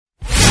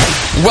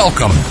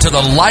Welcome to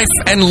the Life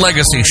and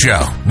Legacy Show,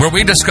 where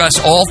we discuss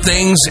all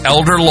things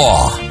elder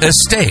law,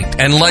 estate,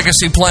 and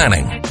legacy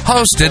planning.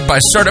 Hosted by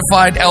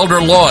certified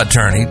elder law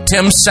attorney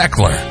Tim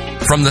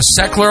Seckler from the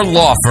Seckler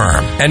Law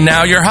Firm. And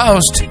now your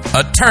host,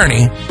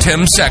 attorney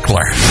Tim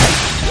Seckler.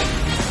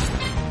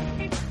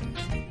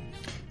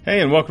 Hey,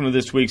 and welcome to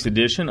this week's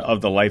edition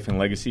of the Life and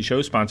Legacy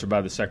Show, sponsored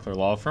by the Seckler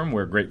Law Firm,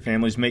 where great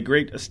families make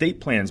great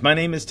estate plans. My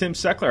name is Tim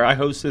Seckler. I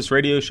host this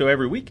radio show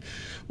every week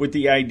with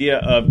the idea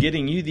of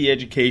getting you the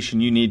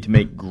education you need to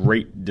make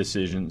great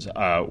decisions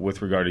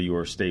with regard to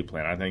your estate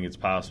plan. I think it's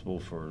possible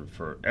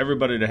for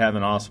everybody to have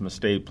an awesome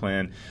estate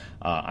plan.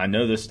 I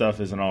know this stuff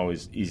isn't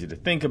always easy to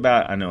think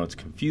about. I know it's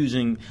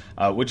confusing,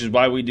 which is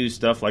why we do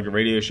stuff like a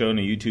radio show and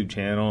a YouTube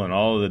channel and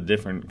all of the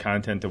different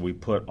content that we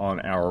put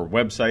on our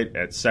website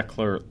at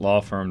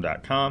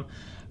secklerlawfirm.com,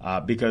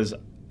 because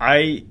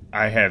I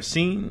have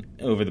seen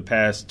over the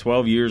past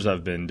 12 years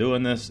I've been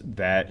doing this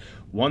that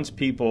once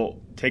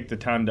people take the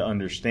time to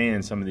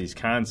understand some of these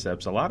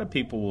concepts, a lot of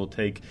people will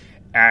take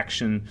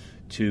action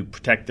to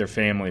protect their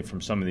family from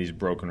some of these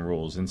broken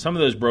rules. And some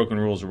of those broken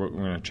rules are what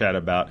we're going to chat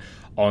about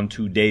on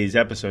today's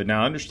episode.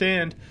 Now,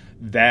 understand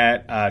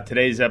that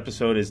today's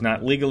episode is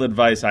not legal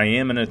advice. I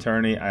am an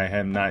attorney. I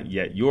am not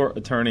yet your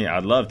attorney.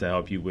 I'd love to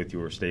help you with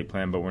your estate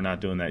plan, but we're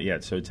not doing that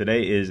yet. So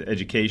today is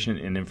education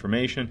and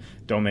information.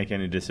 Don't make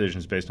any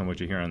decisions based on what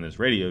you hear on this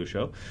radio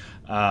show.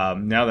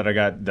 Now that I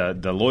got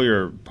the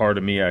lawyer part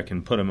of me, I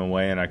can put him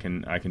away and I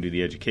can do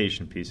the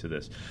education piece of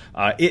this.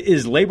 It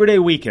is Labor Day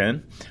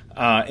weekend.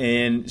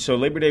 And so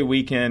Labor Day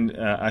weekend,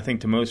 I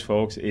think to most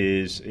folks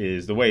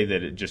is the way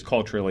that it just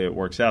culturally it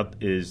works out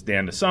is the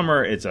end of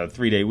summer. It's a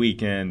 3-day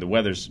weekend. The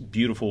weather's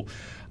beautiful.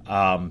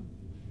 And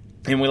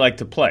we like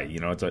to play. You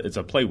know, it's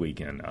a play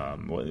weekend,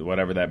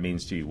 whatever that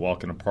means to you.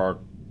 Walk in a park,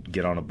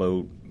 get on a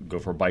boat, go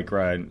for a bike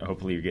ride.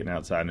 Hopefully you're getting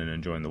outside and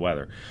enjoying the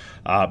weather.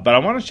 But I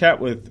want to chat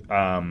with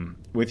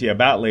you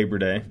about Labor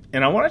Day,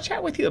 and I want to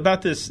chat with you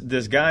about this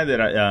guy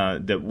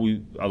that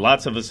we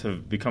lots of us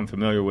have become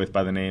familiar with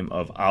by the name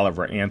of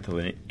Oliver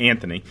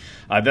Anthony.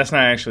 That's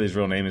not actually his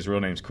real name. His real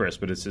name's Chris,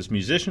 but it's this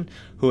musician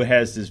who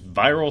has this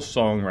viral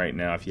song right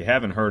now. If you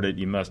haven't heard it,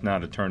 you must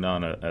not have turned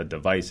on a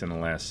device in the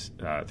last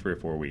 3 or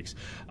 4 weeks,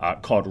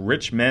 called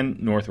Men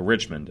North of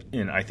Richmond.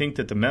 And I think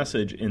that the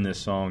message in this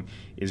song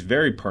is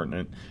very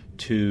pertinent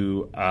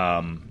to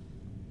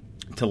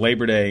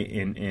Labor Day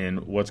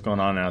and what's going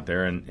on out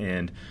there,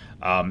 and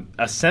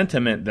a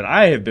sentiment that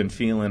I have been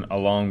feeling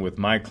along with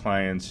my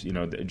clients, you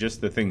know, just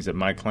the things that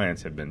my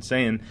clients have been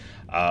saying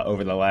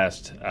over the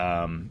last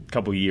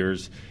couple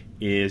years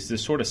is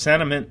this sort of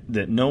sentiment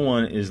that no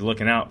one is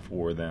looking out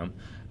for them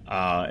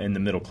in the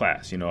middle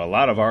class. You know, a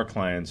lot of our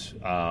clients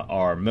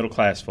are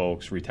middle-class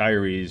folks,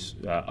 retirees,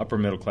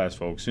 upper-middle-class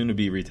folks,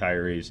 soon-to-be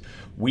retirees.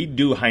 We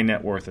do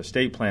high-net-worth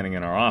estate planning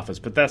in our office,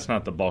 but that's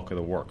not the bulk of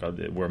the work.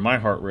 Where my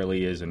heart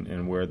really is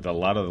and where a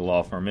lot of the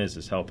law firm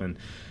is helping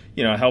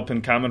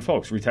common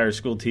folks, retired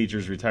school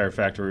teachers, retired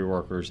factory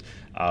workers,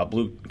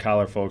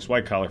 blue-collar folks,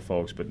 white-collar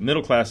folks, but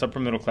middle-class,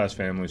 upper-middle-class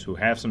families who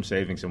have some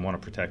savings and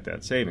want to protect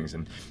that savings.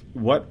 And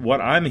what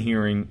I'm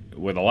hearing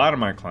with a lot of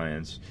my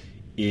clients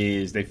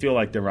is they feel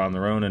like they're on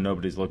their own and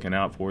nobody's looking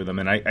out for them.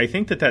 And I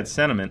think that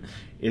sentiment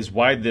is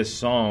why this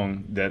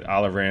song that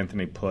Oliver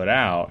Anthony put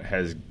out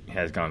has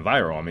gone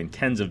viral. I mean,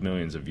 tens of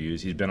millions of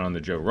views. He's been on the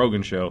Joe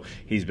Rogan show.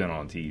 He's been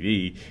on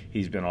TV.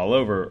 He's been all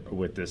over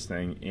with this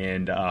thing.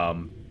 And,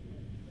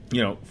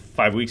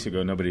 5 weeks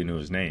ago, nobody knew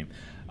his name.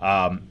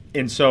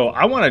 And so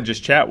I want to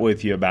just chat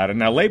with you about it.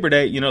 Now, Labor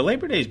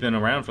Day's been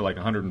around for like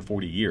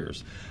 140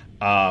 years.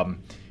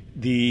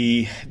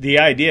 The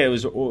idea, it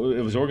was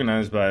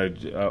organized by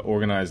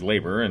organized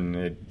labor, and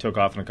it took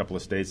off in a couple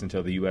of states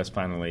until the U.S.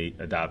 finally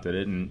adopted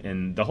it.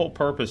 And the whole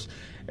purpose,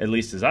 at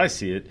least as I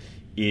see it,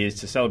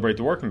 is to celebrate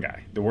the working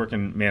guy, the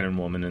working man and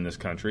woman in this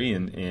country,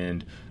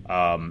 and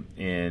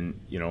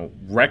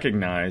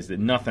recognize that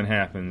nothing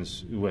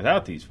happens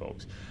without these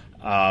folks.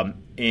 And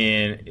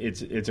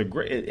it's a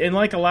great, and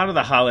like a lot of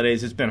the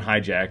holidays, it's been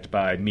hijacked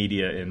by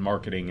media and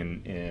marketing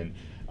and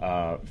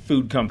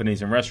food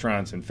companies and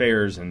restaurants and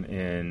fairs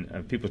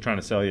and people trying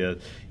to sell you,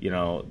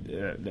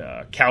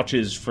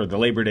 couches for the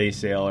Labor Day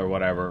sale or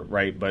whatever,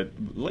 right? But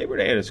Labor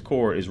Day at its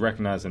core is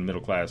recognizing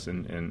middle class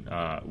and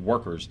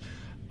workers,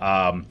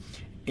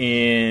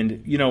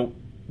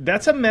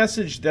 that's a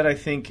message that I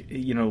think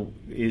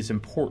is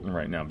important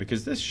right now,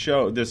 because this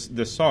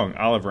song,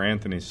 Oliver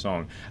Anthony's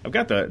song, I've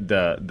got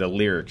the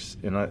lyrics,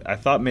 and I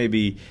thought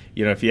maybe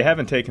if you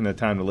haven't taken the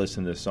time to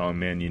listen to this song,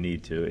 man, you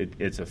need to.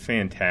 It's a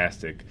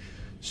fantastic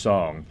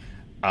song.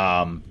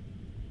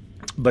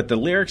 But the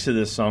lyrics of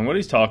this song, what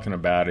he's talking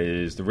about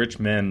is the rich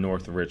men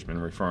north of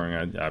Richmond,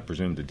 referring, I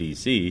presume, to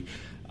D.C.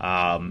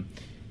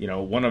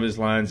 One of his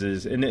lines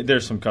is, and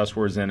there's some cuss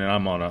words in it.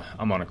 I'm on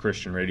a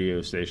Christian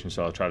radio station,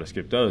 so I'll try to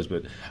skip those.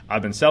 But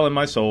I've been selling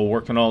my soul,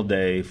 working all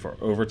day for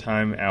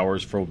overtime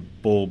hours for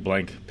bull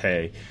blank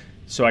pay,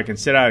 so I can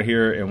sit out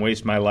here and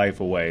waste my life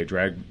away,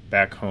 drag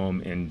back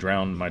home and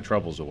drown my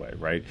troubles away,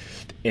 right?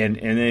 And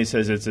then he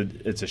says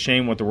it's a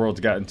shame what the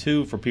world's gotten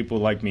to for people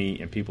like me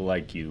and people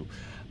like you.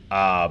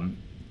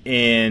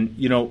 And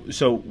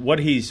so what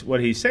he's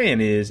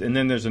saying is, and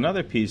then there's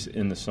another piece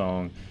in the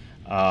song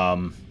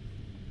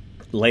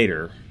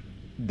later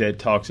that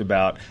talks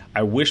about,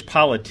 I wish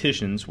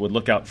politicians would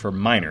look out for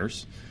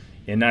minors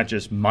and not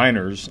just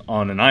minors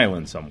on an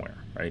island somewhere,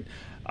 right?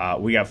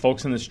 We got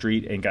folks in the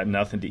street ain't got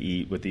nothing to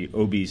eat with the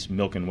obese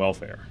milk and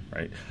welfare,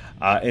 right?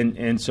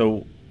 And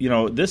so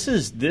this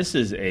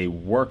is a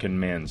working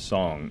man's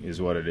song,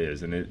 is what it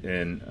is.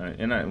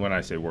 When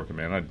I say working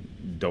man, I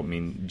don't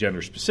mean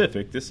gender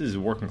specific. This is a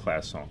working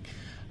class song.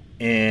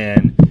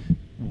 And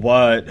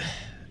what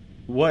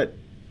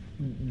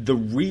the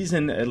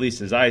reason, at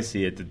least as I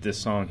see it, that this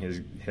song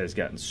has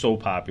gotten so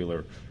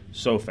popular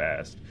so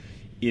fast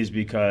is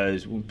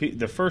because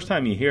the first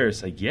time you hear it,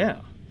 it's like,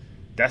 yeah,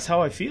 that's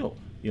how I feel,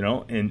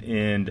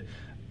 and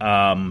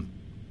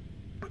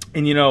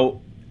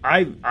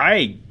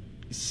I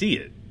see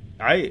it.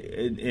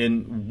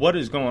 And what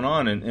is going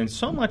on, and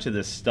so much of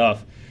this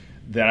stuff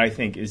that I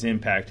think is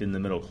impacting the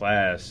middle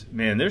class,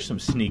 man, there's some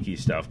sneaky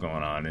stuff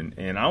going on,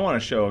 and I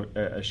want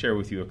to share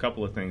with you a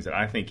couple of things that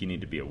I think you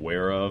need to be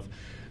aware of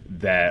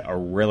that are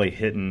really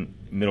hitting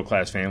middle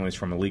class families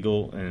from a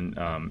legal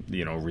and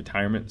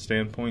retirement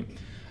standpoint.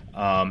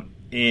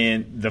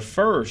 And the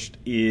first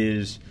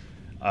is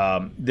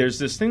there's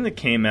this thing that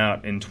came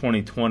out in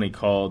 2020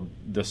 called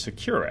the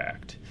Secure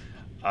Act,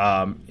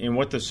 and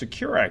what the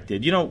Secure Act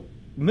did,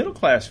 middle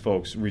class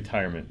folks'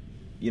 retirement,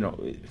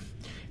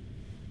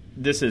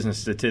 this isn't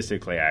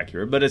statistically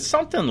accurate, but it's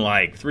something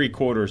like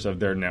 3/4 of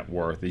their net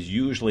worth is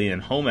usually in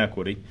home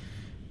equity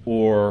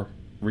or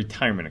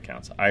retirement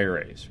accounts,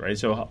 IRAs, right?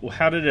 So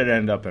how did it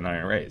end up in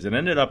IRAs? It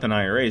ended up in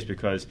IRAs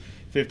because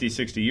 50,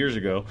 60 years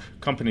ago,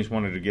 companies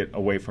wanted to get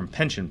away from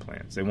pension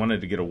plans. They wanted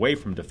to get away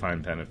from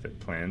defined benefit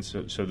plans,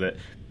 so that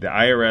the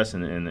IRS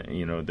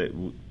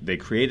they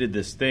created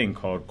this thing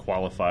called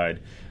qualified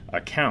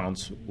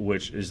accounts,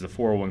 which is the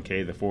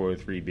 401k, the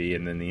 403b,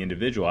 and then the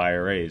individual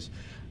IRAs.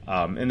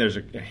 And there's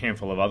a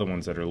handful of other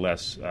ones that are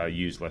less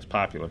used, less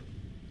popular.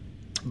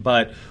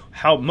 But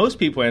how most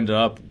people ended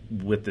up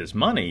with this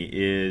money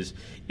is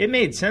it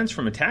made sense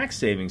from a tax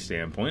saving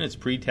standpoint. It's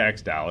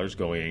pre-tax dollars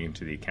going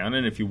into the account.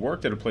 And if you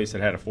worked at a place that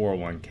had a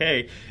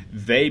 401k,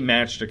 they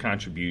matched a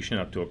contribution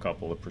up to a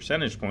couple of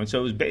percentage points. So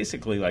it was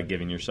basically like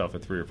giving yourself a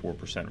 3 or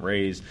 4%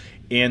 raise,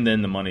 and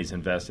then the money's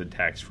invested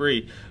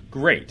tax-free.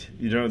 Great.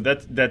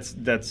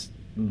 That's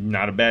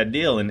not a bad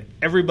deal, and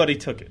everybody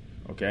took it.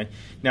 Okay.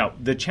 Now,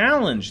 the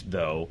challenge,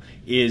 though,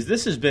 is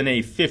this has been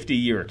a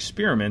 50-year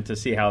experiment to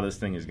see how this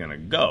thing is going to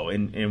go.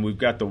 And we've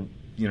got the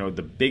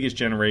biggest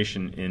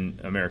generation in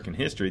American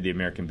history, the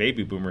American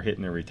baby boomer,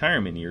 hitting their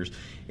retirement years.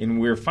 And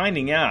we're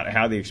finding out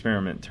how the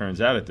experiment turns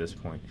out at this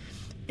point.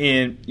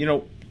 And,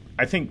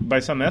 I think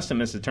by some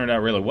estimates it turned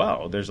out really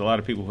well. There's a lot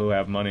of people who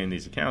have money in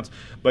these accounts.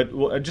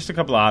 But just a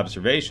couple of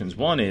observations.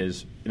 One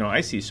is,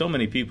 I see so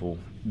many people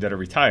that are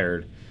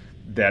retired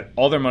that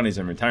all their money's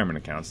in retirement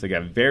accounts. They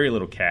got very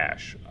little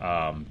cash.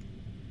 And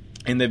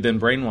they've been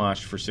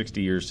brainwashed for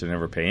 60 years to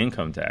never pay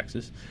income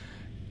taxes.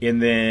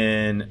 And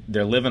then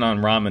they're living on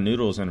ramen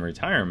noodles in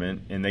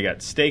retirement, and they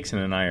got stakes in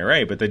an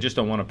IRA, but they just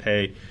don't want to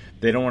pay.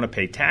 They don't want to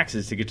pay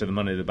taxes to get to the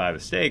money to buy the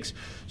steaks,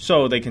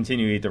 so they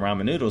continue to eat the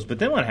ramen noodles. But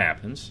then what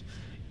happens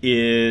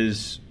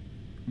is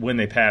when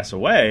they pass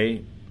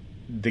away,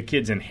 the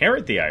kids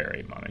inherit the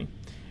IRA money.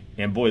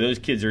 And boy, those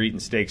kids are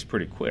eating steaks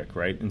pretty quick,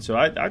 right? And so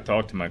I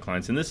talk to my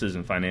clients, and this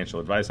isn't financial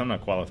advice. I'm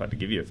not qualified to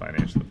give you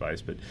financial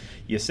advice, but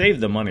you save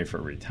the money for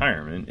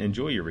retirement.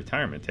 Enjoy your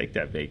retirement. Take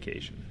that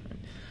vacation.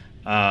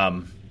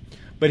 Right?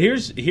 But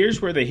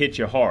here's where they hit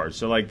you hard.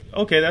 So like,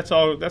 okay, that's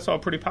all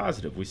pretty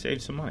positive. We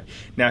saved some money.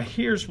 Now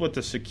here's what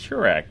the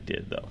Secure Act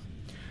did, though.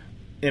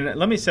 And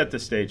let me set the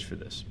stage for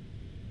this.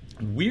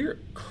 We're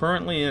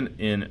currently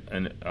in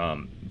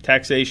an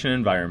taxation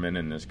environment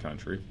in this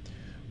country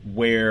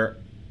where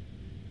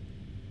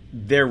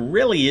there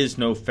really is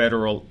no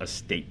federal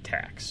estate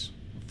tax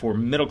for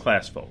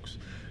middle-class folks.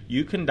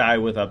 You can die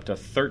with up to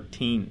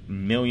 $13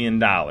 million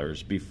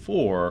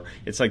before,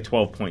 it's like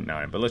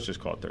 12.9, but let's just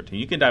call it 13.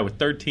 You can die with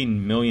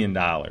 $13 million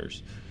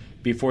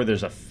before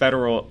there's a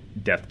federal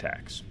death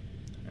tax.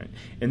 Right?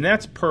 And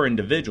that's per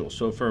individual.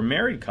 So for a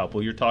married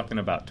couple, you're talking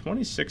about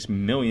 $26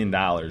 million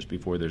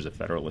before there's a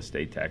federal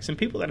estate tax. And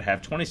people that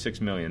have $26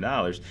 million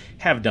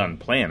have done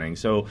planning.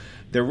 So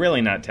they're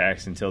really not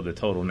taxed until the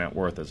total net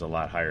worth is a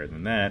lot higher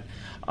than that.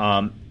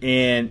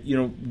 And,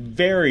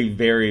 very,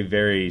 very,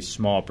 very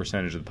small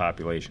percentage of the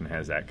population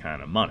has that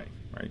kind of money,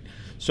 right?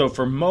 So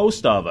for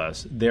most of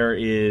us, there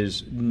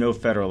is no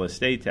federal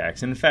estate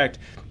tax. And in fact,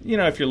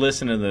 if you're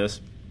listening to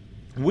this,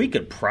 we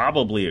could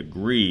probably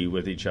agree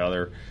with each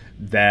other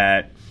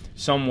that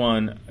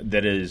someone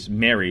that is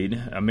married,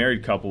 a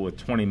married couple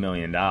with $20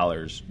 million,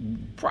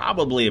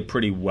 probably a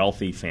pretty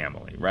wealthy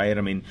family, right?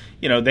 I mean,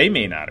 they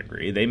may not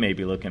agree. They may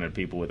be looking at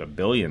people with $1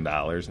 billion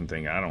and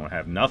think, I don't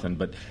have nothing.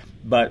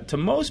 But to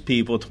most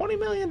people, $20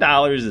 million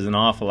is an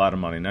awful lot of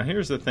money. Now,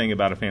 here's the thing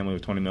about a family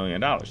with $20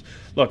 million.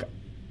 Look,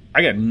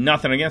 I got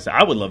nothing against it.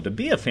 I would love to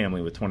be a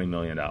family with $20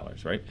 million,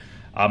 right?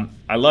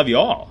 I love you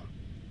all.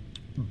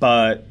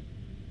 But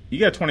you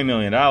got $20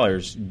 million,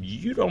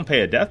 you don't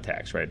pay a death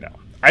tax right now.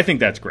 I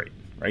think that's great,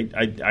 right?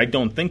 I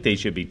don't think they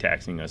should be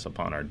taxing us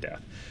upon our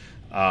death.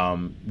 A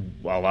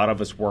lot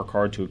of us work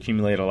hard to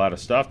accumulate a lot of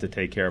stuff to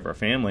take care of our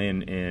family,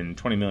 and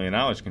 $20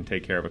 million can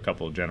take care of a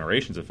couple of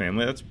generations of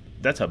family.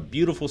 That's a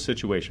beautiful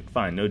situation.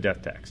 Fine, no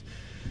death tax.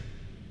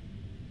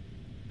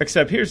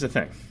 Except here's the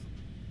thing.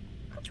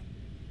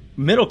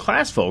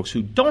 Middle-class folks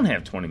who don't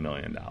have $20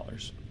 million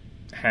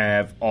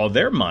have all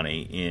their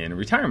money in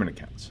retirement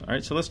accounts. All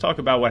right, so let's talk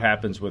about what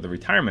happens with a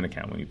retirement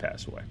account when you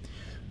pass away.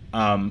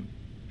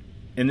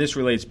 And this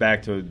relates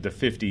back to the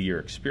 50-year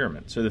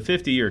experiment. So the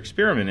 50-year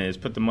experiment is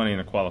put the money in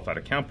a qualified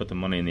account, put the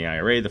money in the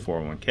IRA, the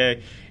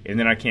 401k, and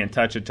then I can't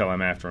touch it till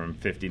I'm after I'm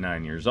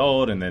 59 years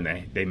old, and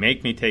then they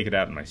make me take it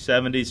out in my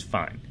 70s.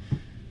 Fine.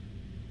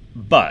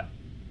 But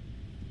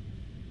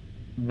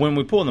when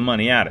we pull the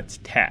money out, it's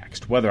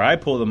taxed. Whether I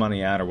pull the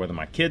money out or whether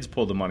my kids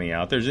pull the money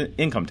out, there's an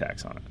income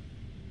tax on it.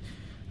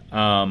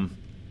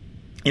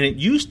 And it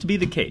used to be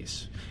the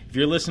case. If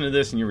you're listening to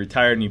this and you're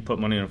retired and you put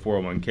money in a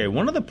 401k,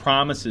 one of the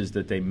promises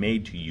that they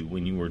made to you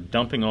when you were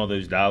dumping all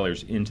those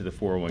dollars into the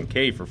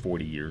 401k for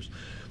 40 years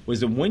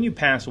was that when you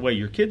pass away,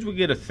 your kids would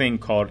get a thing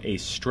called a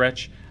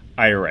stretch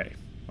IRA.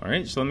 All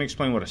right, so let me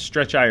explain what a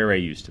stretch IRA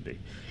used to be.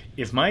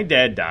 If my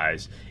dad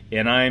dies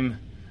and I'm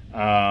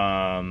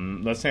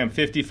let's say I'm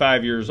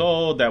 55 years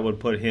old, that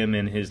would put him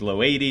in his low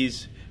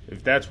 80s.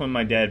 If that's when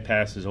my dad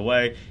passes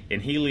away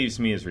and he leaves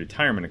me his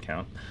retirement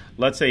account,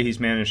 let's say he's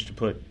managed to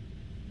put,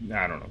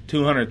 I don't know,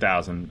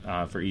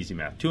 $200,000 for easy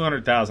math,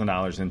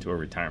 $200,000 into a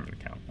retirement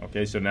account.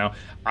 Okay, so now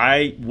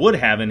I would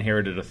have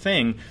inherited a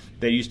thing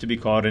that used to be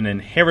called an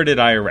inherited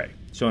IRA.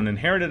 So an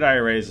inherited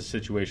IRA is a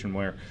situation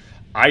where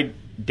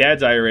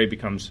Dad's IRA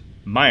becomes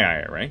my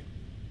IRA.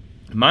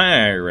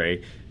 My IRA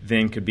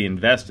then could be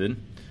invested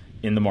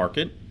in the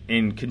market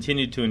and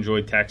continue to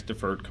enjoy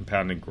tax-deferred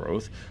compounding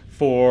growth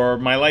for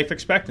my life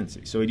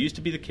expectancy. So it used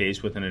to be the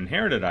case with an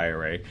inherited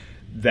IRA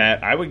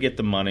that I would get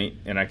the money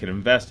and I could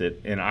invest it,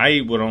 and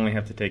I would only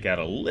have to take out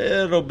a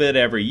little bit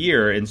every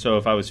year. And so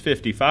if I was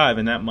 55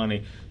 and that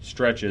money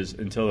stretches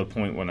until the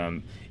point when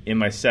I'm in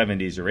my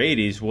 70s or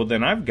 80s, well,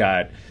 then I've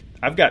got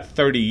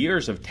 30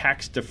 years of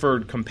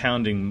tax-deferred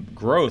compounding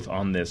growth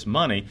on this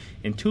money,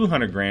 and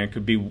 $200,000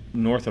 could be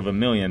north of $1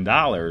 million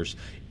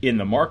in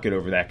the market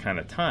over that kind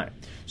of time.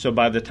 So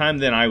by the time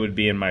then I would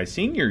be in my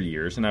senior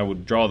years and I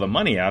would draw the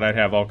money out, I'd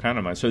have all kind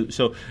of money.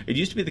 So it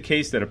used to be the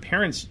case that a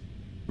parent's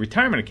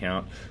retirement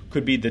account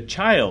could be the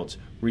child's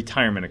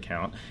retirement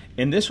account.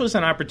 And this was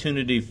an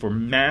opportunity for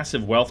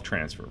massive wealth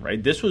transfer,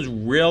 right? This was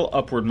real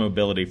upward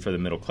mobility for the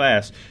middle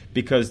class,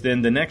 because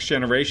then the next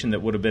generation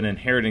that would have been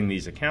inheriting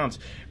these accounts,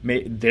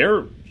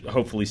 they're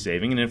hopefully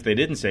saving. And if they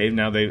didn't save,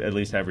 now they at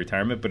least have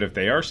retirement. But if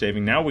they are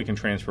saving, now we can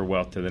transfer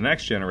wealth to the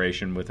next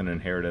generation with an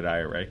inherited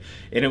IRA.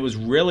 And it was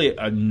really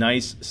a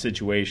nice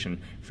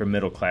situation for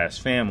middle class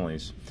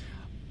families.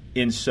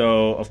 And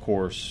so, of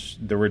course,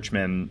 the rich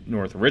men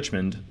north of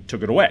Richmond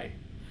took it away.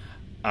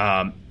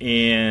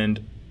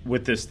 And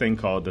with this thing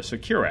called the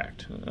Secure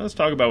Act. Let's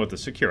talk about what the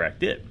Secure Act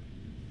did.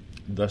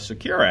 The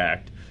Secure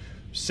Act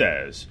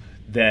says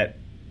that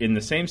in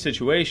the same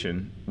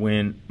situation,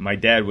 when my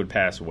dad would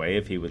pass away,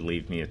 if he would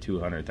leave me a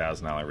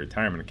 $200,000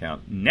 retirement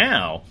account,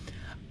 now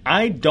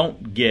I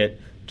don't get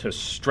to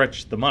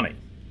stretch the money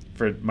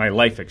for my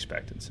life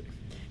expectancy.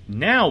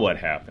 Now what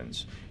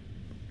happens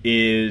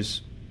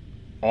is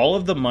all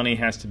of the money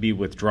has to be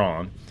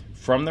withdrawn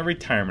from the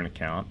retirement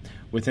account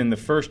within the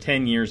first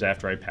 10 years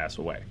after I pass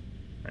away.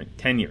 Right?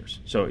 10 years.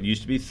 So it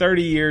used to be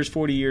 30 years,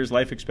 40 years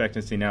life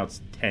expectancy. Now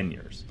it's 10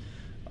 years.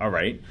 All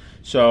right.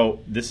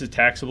 So this is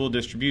taxable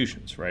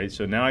distributions, right?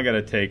 So now I got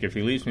to take, if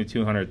he leaves me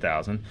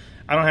 $200,000,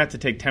 I don't have to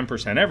take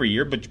 10% every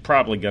year, but you're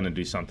probably going to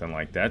do something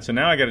like that. So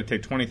now I got to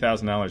take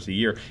 $20,000 a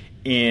year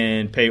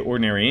and pay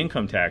ordinary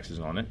income taxes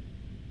on it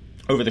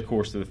over the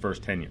course of the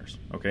first 10 years,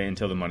 okay,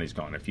 until the money's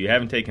gone. If you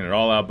haven't taken it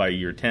all out by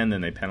year 10,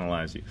 then they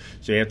penalize you.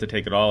 So you have to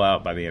take it all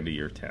out by the end of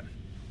year 10.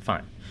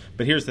 Fine.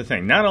 But here's the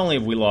thing. Not only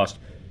have we lost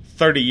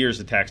 30 years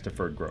of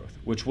tax-deferred growth,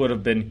 which would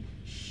have been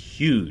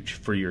huge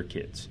for your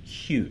kids,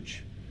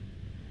 huge.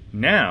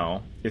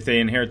 Now, if they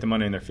inherit the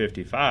money and they're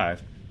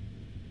 55,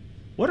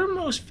 what are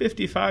most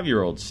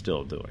 55-year-olds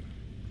still doing?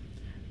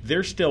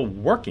 They're still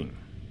working,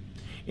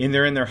 and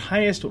they're in their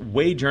highest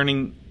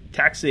wage-earning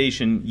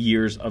taxation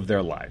years of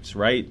their lives,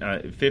 right?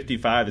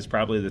 55 is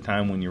probably the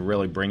time when you're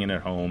really bringing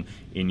it home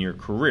in your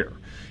career.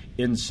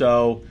 And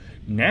so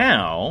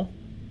now,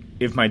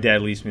 if my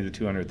dad leaves me the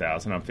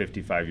 $200,000, I'm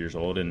 55 years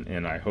old,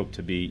 and I hope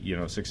to be,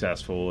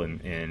 successful and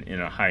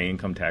in a high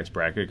income tax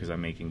bracket because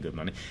I'm making good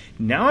money.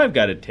 Now I've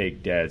got to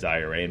take Dad's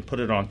IRA and put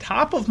it on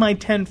top of my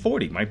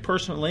 1040, my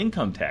personal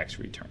income tax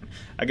return.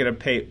 I got to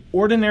pay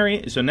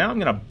ordinary. So now I'm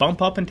going to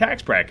bump up in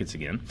tax brackets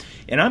again,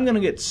 and I'm going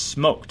to get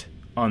smoked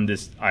on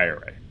this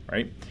IRA,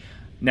 right?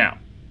 Now,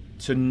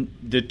 so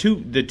the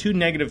two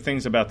negative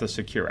things about the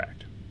Secure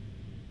Act,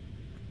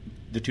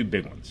 the two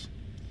big ones,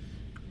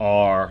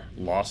 are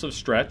loss of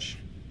stretch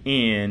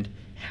and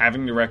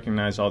having to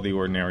recognize all the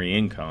ordinary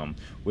income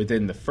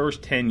within the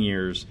first 10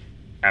 years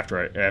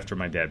after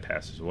my dad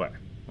passes away.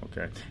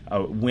 okay,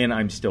 when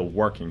I'm still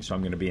working. So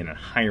I'm going to be in a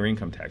higher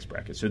income tax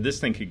bracket. So this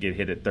thing could get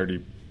hit at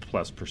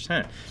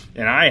 30+%.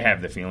 And I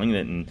have the feeling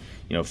that in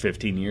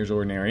 15 years,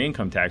 ordinary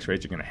income tax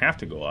rates are going to have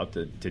to go up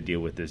to deal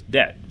with this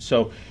debt.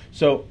 So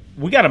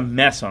we got a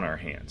mess on our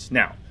hands.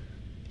 Now,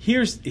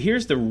 here's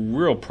the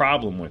real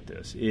problem with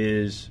this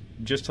is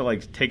just to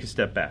take a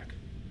step back.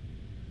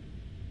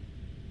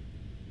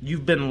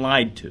 You've been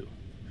lied to.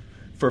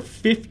 For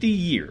 50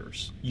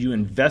 years, you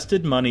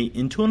invested money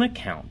into an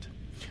account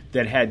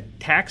that had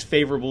tax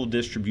favorable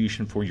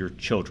distribution for your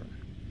children.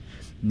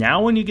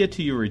 Now when you get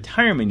to your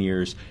retirement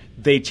years,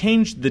 they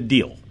changed the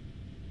deal.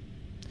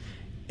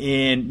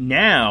 And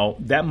now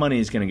that money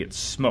is going to get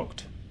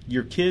smoked.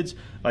 Your kids,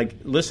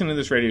 listen to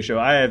this radio show.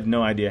 I have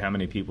no idea how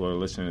many people are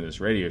listening to this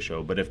radio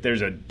show, but if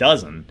there's a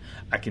dozen,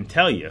 I can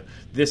tell you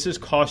this has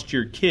cost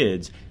your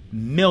kids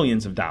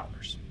millions of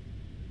dollars.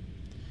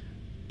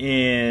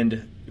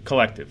 And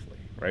collectively,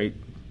 right?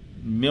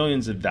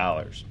 Millions of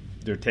dollars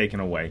they're taken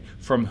away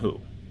from who?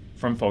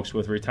 From folks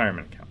with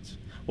retirement accounts.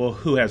 Well,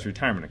 who has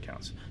retirement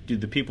accounts? Do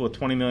the people with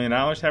 $20 million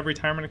have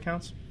retirement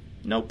accounts?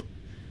 Nope.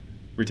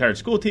 Retired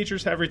school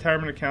teachers have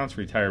retirement accounts.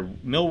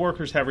 Retired mill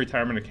workers have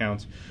retirement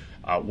accounts.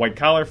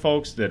 White-collar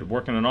folks that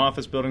work in an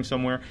office building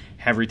somewhere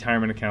have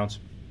retirement accounts.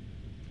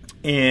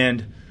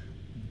 And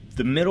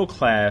the middle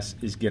class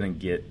is going to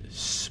get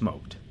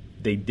smoked.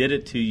 They did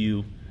it to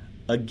you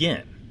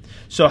again.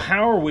 So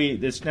how are we,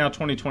 it's now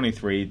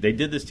 2023, they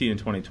did this to you in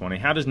 2020,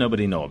 how does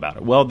nobody know about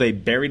it? Well, they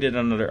buried it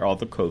under all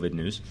the COVID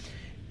news,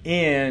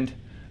 and,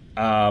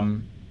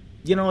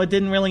 it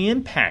didn't really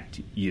impact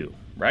you,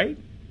 right?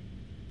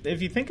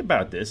 If you think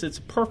about this, it's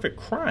a perfect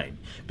crime,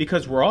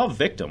 because we're all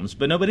victims,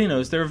 but nobody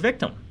knows they're a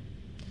victim.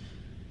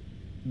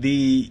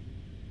 It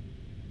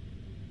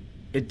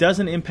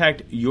doesn't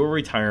impact your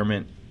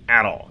retirement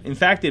at all. In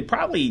fact, it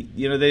probably,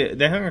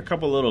 they hung a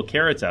couple little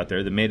carrots out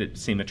there that made it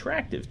seem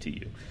attractive to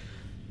you.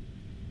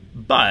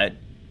 But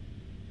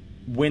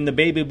when the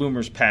baby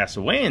boomers pass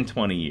away in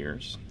 20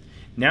 years,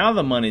 now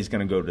the money's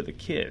going to go to the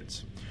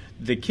kids.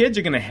 The kids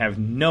are going to have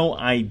no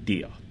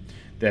idea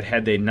that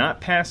had they not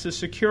passed the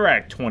Secure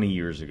Act 20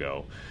 years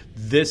ago,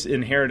 this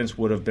inheritance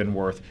would have been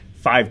worth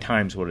 5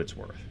 times what it's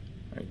worth.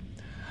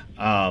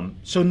 Right?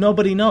 So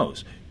nobody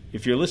knows.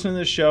 If you're listening to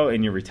this show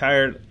and you're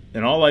retired,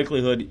 in all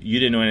likelihood, you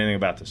didn't know anything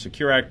about the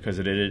Secure Act because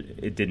it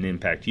didn't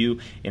impact you.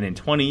 And in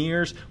 20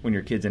 years, when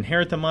your kids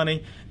inherit the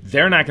money,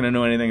 they're not going to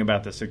know anything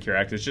about the Secure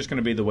Act. It's just going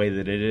to be the way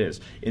that it is.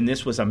 And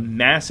this was a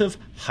massive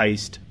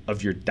heist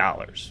of your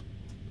dollars.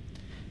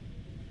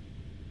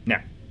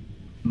 Now,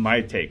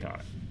 my take on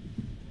it.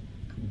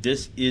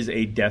 This is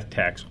a death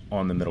tax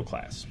on the middle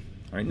class.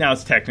 All right? Now,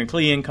 it's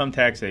technically income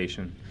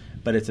taxation,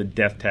 but it's a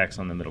death tax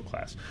on the middle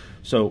class.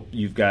 So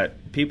you've got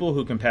people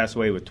who can pass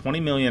away with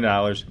 $20 million,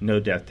 no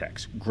death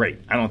tax. Great.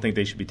 I don't think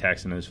they should be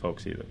taxing those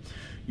folks either.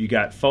 You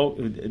got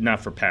folks,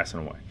 not for passing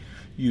away.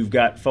 You've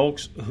got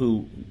folks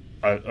who,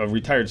 a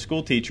retired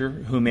school teacher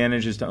who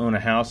manages to own a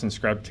house and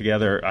scrub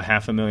together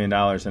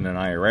 $500,000 in an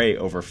IRA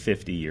over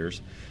 50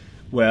 years.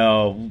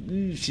 Well,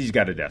 she's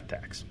got a death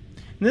tax.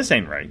 And this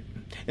ain't right.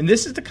 And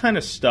this is the kind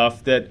of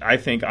stuff that I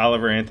think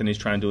Oliver Anthony's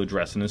trying to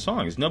address in his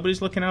songs.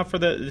 Nobody's looking out for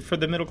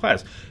the middle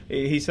class.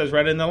 He says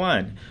right in the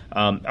line,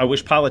 I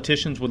wish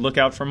politicians would look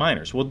out for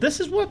minors. Well, this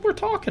is what we're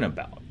talking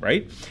about,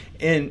 right?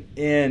 And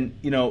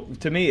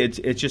to me,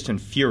 it's just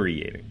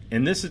infuriating.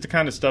 And this is the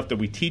kind of stuff that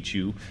we teach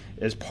you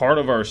as part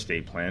of our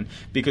estate plan,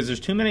 because there's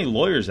too many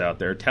lawyers out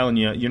there telling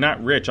you you're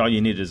not rich, all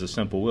you need is a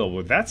simple will.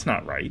 Well, that's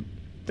not right.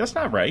 That's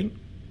not right.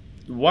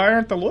 Why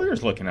aren't the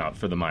lawyers looking out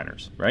for the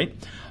minors, right?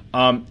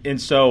 And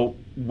so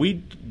we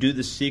do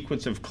the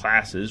sequence of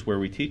classes where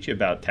we teach you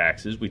about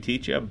taxes, we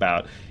teach you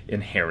about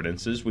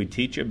inheritances, we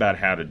teach you about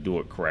how to do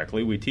it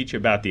correctly, we teach you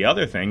about the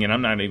other thing, and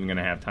I'm not even going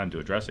to have time to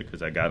address it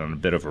because I got on a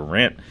bit of a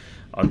rant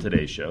on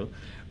today's show.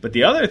 But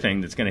the other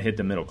thing that's going to hit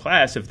the middle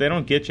class, if they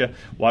don't get you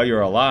while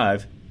you're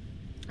alive,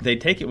 they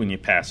take it when you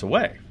pass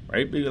away,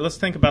 right? Let's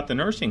think about the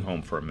nursing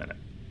home for a minute.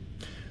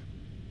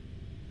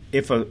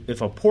 If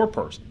a poor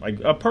person, like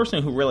a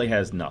person who really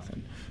has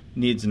nothing,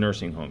 needs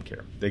nursing home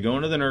care. They go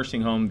into the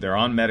nursing home, they're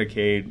on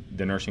Medicaid,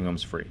 the nursing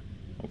home's free.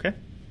 Okay?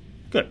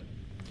 Good.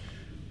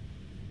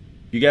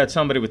 You got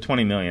somebody with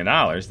 $20 million,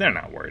 they're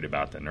not worried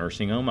about the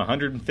nursing home.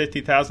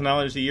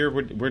 $150,000 a year,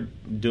 we're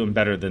doing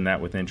better than that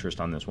with interest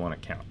on this one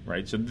account,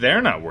 right? So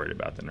they're not worried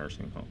about the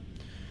nursing home.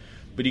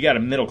 But you got a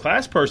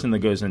middle-class person that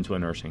goes into a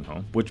nursing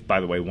home, which,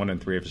 by the way, 1 in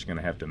 3 of us are going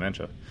to have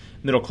dementia.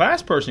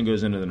 Middle-class person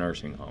goes into the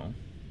nursing home.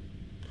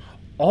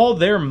 All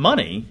their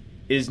money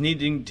is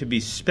needing to be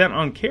spent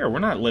on care. We're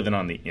not living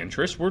on the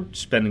interest. We're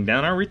spending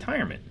down our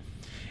retirement.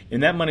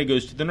 And that money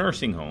goes to the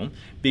nursing home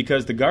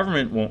because the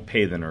government won't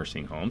pay the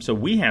nursing home, so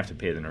we have to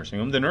pay the nursing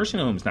home. The nursing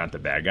home's not the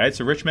bad guy. It's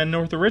the rich men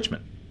north of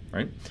Richmond,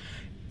 right?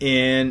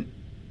 And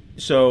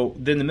so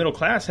then the middle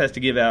class has to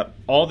give out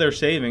all their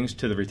savings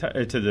to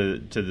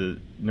the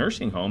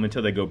nursing home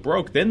until they go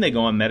broke. Then they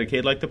go on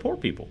Medicaid like the poor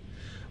people.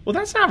 Well,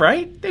 that's not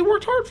right. They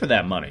worked hard for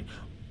that money.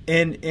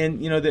 And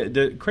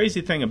the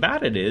crazy thing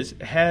about it is,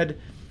 had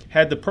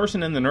the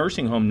person in the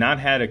nursing home not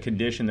had a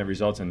condition that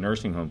results in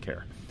nursing home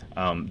care,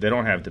 They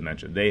don't have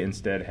dementia. They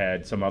instead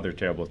had some other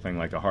terrible thing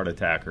like a heart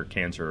attack or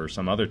cancer or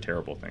some other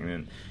terrible thing.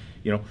 And,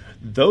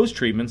 those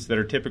treatments that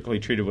are typically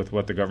treated with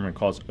what the government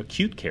calls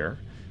acute care,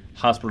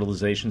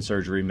 hospitalization,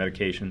 surgery,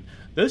 medication,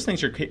 those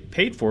things are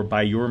paid for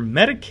by your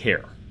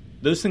Medicare.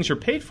 Those things are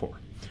paid for.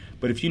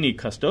 But if you need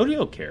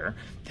custodial care,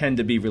 tend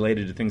to be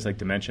related to things like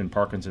dementia,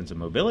 Parkinson's, and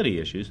mobility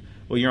issues,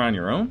 well, you're on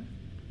your own?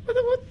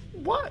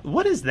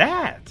 What is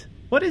that?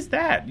 What is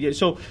that? Yeah,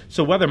 so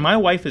whether my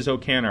wife is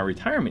okay in our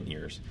retirement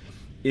years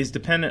is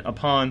dependent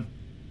upon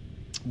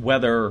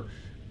whether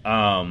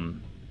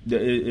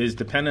is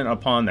dependent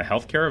upon the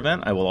healthcare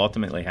event I will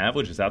ultimately have,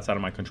 which is outside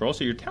of my control.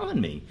 So you're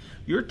telling me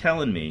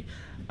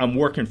I'm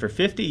working for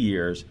 50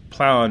 years,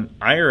 plowing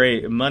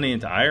money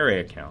into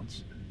IRA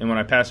accounts, and when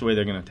I pass away,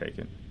 they're going to take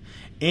it.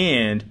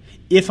 And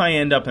if I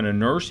end up in a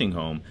nursing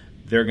home,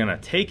 they're going to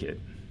take it.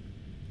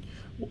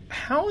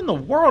 How in the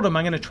world am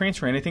I going to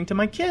transfer anything to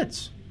my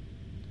kids?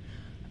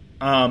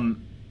 And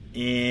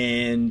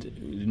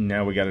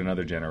now we got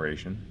another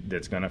generation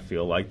that's going to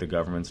feel like the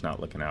government's not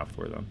looking out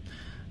for them.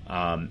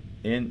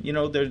 And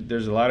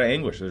there's a lot of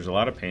anguish, there's a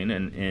lot of pain,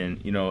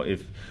 and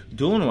if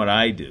doing what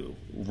I do,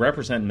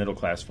 representing middle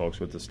class folks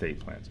with estate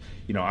plans,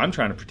 I'm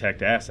trying to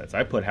protect assets.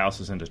 I put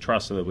houses into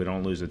trust so that we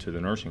don't lose it to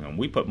the nursing home.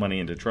 We put money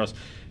into trust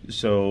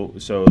so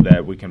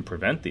that we can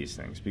prevent these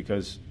things,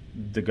 because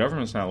the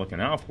government's not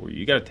looking out for you.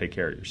 You got to take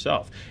care of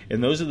yourself,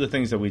 and those are the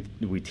things that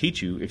we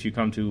teach you if you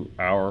come to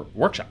our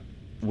workshop,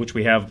 which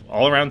we have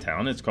all around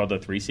town. It's called the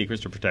 3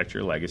 Secrets to Protect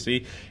Your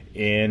Legacy,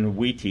 and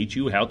we teach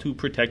you how to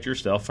protect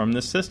yourself from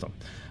this system,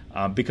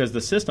 because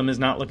the system is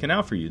not looking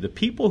out for you. The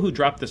people who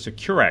drop the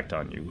Secure Act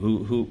on you,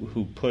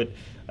 who put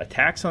a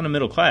tax on the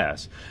middle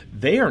class,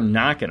 they are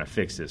not going to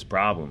fix this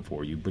problem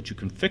for you, but you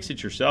can fix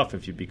it yourself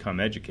if you become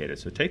educated.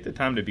 So take the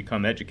time to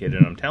become educated,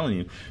 and I'm telling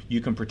you,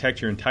 you can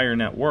protect your entire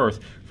net worth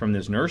from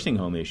this nursing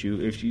home issue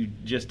if you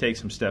just take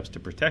some steps to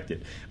protect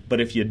it.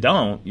 But if you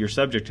don't, you're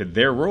subject to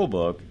their rule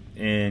book,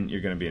 and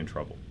you're going to be in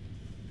trouble.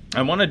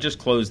 I want to just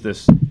close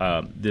this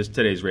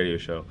today's radio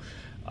show,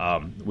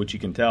 which you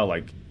can tell,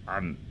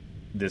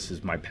 this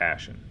is my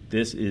passion.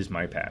 This is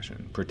my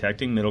passion.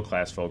 Protecting middle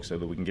class folks so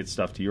that we can get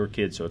stuff to your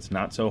kids so it's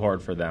not so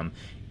hard for them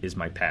is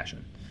my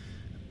passion.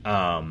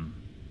 When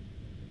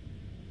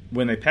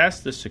they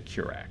passed the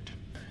Secure Act,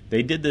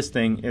 they did this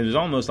thing. It was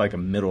almost like a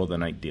middle of the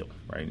night deal,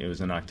 right? It was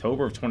in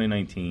October of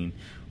 2019.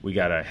 We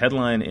got a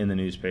headline in the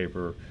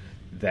newspaper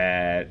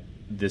that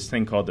this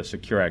thing called the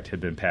Secure Act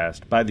had been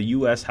passed by the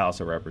U.S. House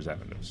of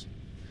Representatives.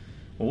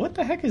 Well, what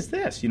the heck is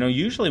this?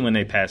 Usually when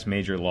they pass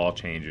major law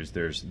changes,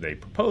 they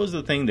propose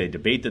the thing, they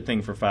debate the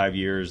thing for 5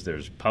 years,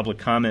 there's public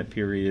comment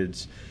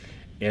periods,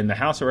 and the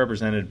House of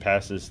Representatives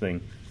passed this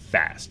thing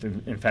fast.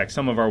 In fact,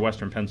 some of our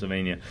Western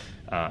Pennsylvania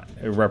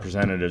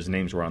representatives'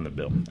 names were on the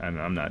bill. And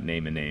I'm not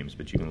naming names,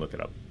 but you can look it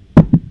up.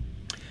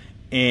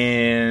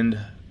 And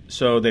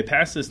so they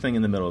passed this thing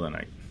in the middle of the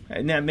night.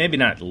 Now, maybe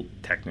not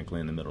technically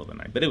in the middle of the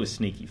night, but it was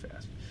sneaky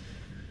fast.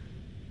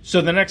 So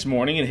the next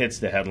morning it hits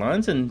the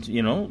headlines, and,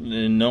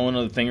 knowing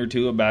a thing or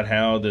two about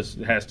how this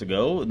has to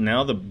go,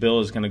 now the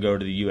bill is going to go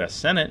to the U.S.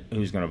 Senate,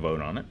 who's going to vote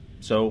on it.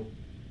 So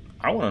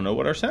I want to know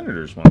what our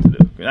senators want to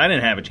do. I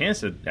didn't have a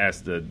chance to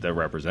ask the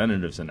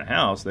representatives in the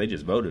House. They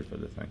just voted for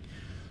the thing.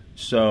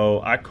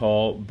 So I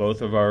call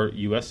both of our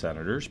U.S.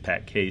 senators,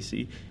 Pat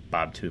Casey,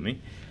 Bob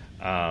Toomey,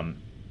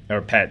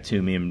 or Pat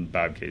Toomey and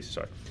Bob Casey,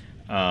 sorry.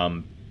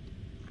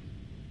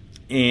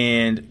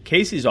 And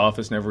Casey's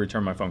office never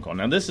returned my phone call.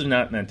 Now, this is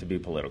not meant to be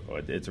political.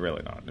 It's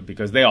really not,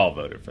 because they all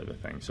voted for the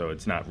thing. So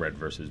it's not red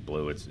versus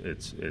blue.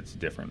 It's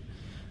different.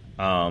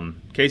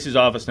 Casey's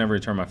office never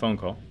returned my phone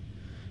call.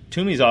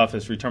 Toomey's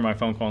office returned my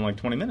phone call in like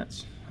 20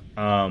 minutes.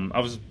 I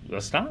was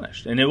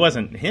astonished. And it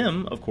wasn't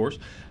him, of course.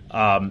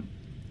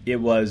 It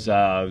was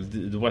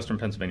the Western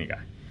Pennsylvania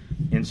guy.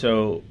 And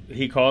so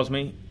he calls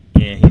me,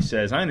 and he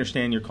says, I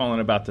understand you're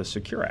calling about the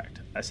Secure Act.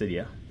 I said,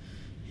 yeah.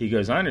 He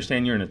goes, I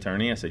understand you're an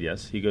attorney. I said,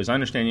 yes. He goes, I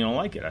understand you don't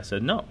like it. I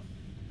said, no.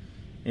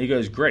 And he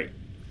goes, great.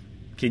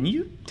 Can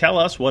you tell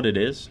us what it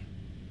is?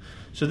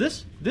 So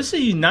this is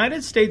a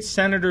United States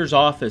Senator's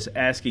office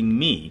asking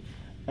me,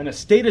 a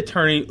state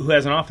attorney who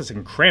has an office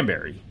in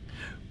Cranberry,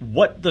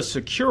 what the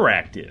Secure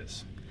Act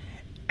is,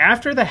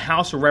 after the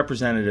House of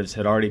Representatives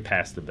had already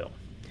passed the bill.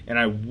 And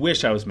I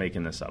wish I was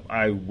making this up.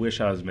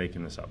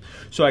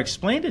 So I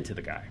explained it to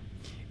the guy.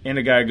 And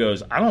the guy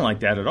goes, I don't like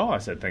that at all. I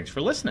said, thanks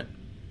for listening.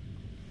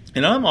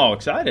 And I'm all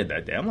excited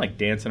that day. I'm like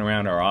dancing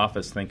around our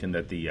office thinking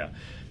that the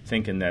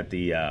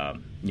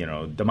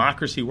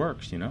democracy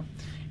works,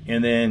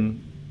 And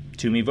then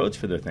Toomey votes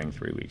for the thing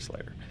 3 weeks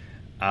later.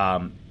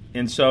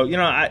 And so,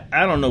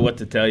 I don't know what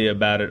to tell you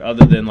about it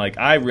other than,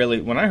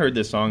 when I heard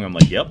this song, I'm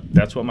like, yep,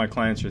 that's what my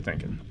clients are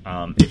thinking.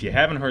 If you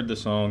haven't heard the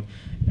song,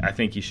 I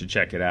think you should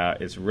check it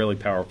out. It's a really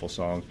powerful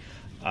song.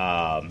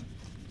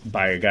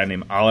 by a guy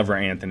named Oliver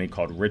Anthony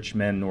called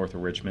Men North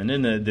of Richmond.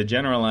 And the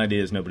general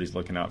idea is nobody's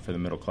looking out for the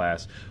middle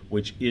class,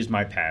 which is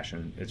my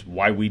passion. It's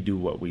why we do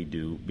what we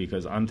do,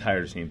 because I'm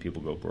tired of seeing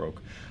people go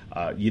broke.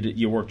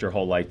 You worked your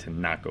whole life to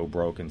not go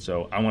broke, and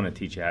so I want to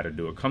teach you how to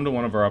do it. Come to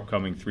one of our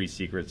upcoming 3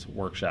 Secrets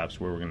workshops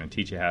where we're going to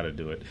teach you how to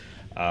do it.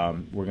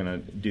 We're going to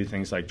do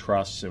things like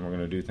trusts, and we're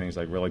going to do things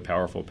like really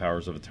powerful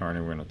powers of attorney.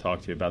 We're going to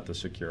talk to you about the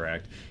Secure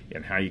Act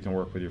and how you can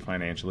work with your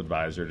financial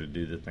advisor to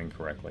do the thing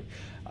correctly.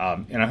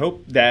 And I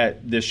hope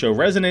that this show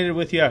resonated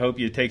with you. I hope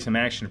you take some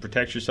action to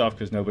protect yourself,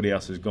 because nobody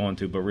else is going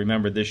to. But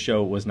remember, this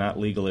show was not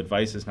legal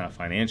advice. It's not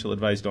financial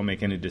advice. Don't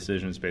make any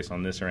decisions based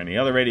on this or any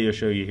other radio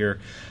show you hear.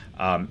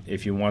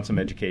 If you want some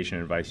education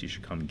and advice, you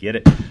should come get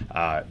it.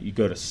 You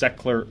go to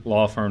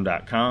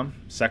SECHLERlawfirm.com,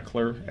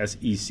 Sechler,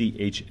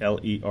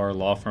 SECHLER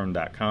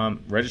lawfirm.com.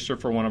 Register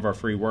for one of our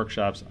free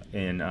workshops,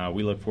 and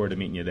we look forward to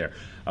meeting you there.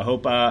 I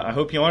hope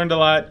you learned a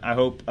lot. I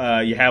hope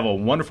you have a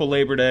wonderful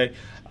Labor Day.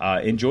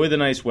 Enjoy the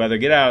nice weather.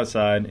 Get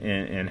outside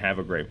and have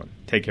a great one.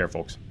 Take care,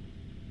 folks.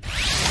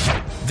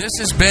 This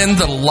has been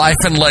the Life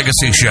and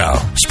Legacy Show,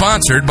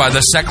 sponsored by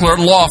the Sechler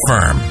Law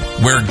Firm,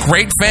 where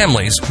great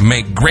families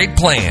make great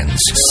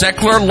plans.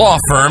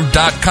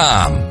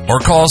 SechlerLawFirm.com or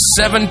call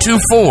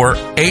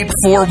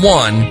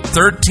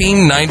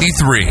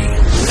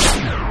 724-841-1393.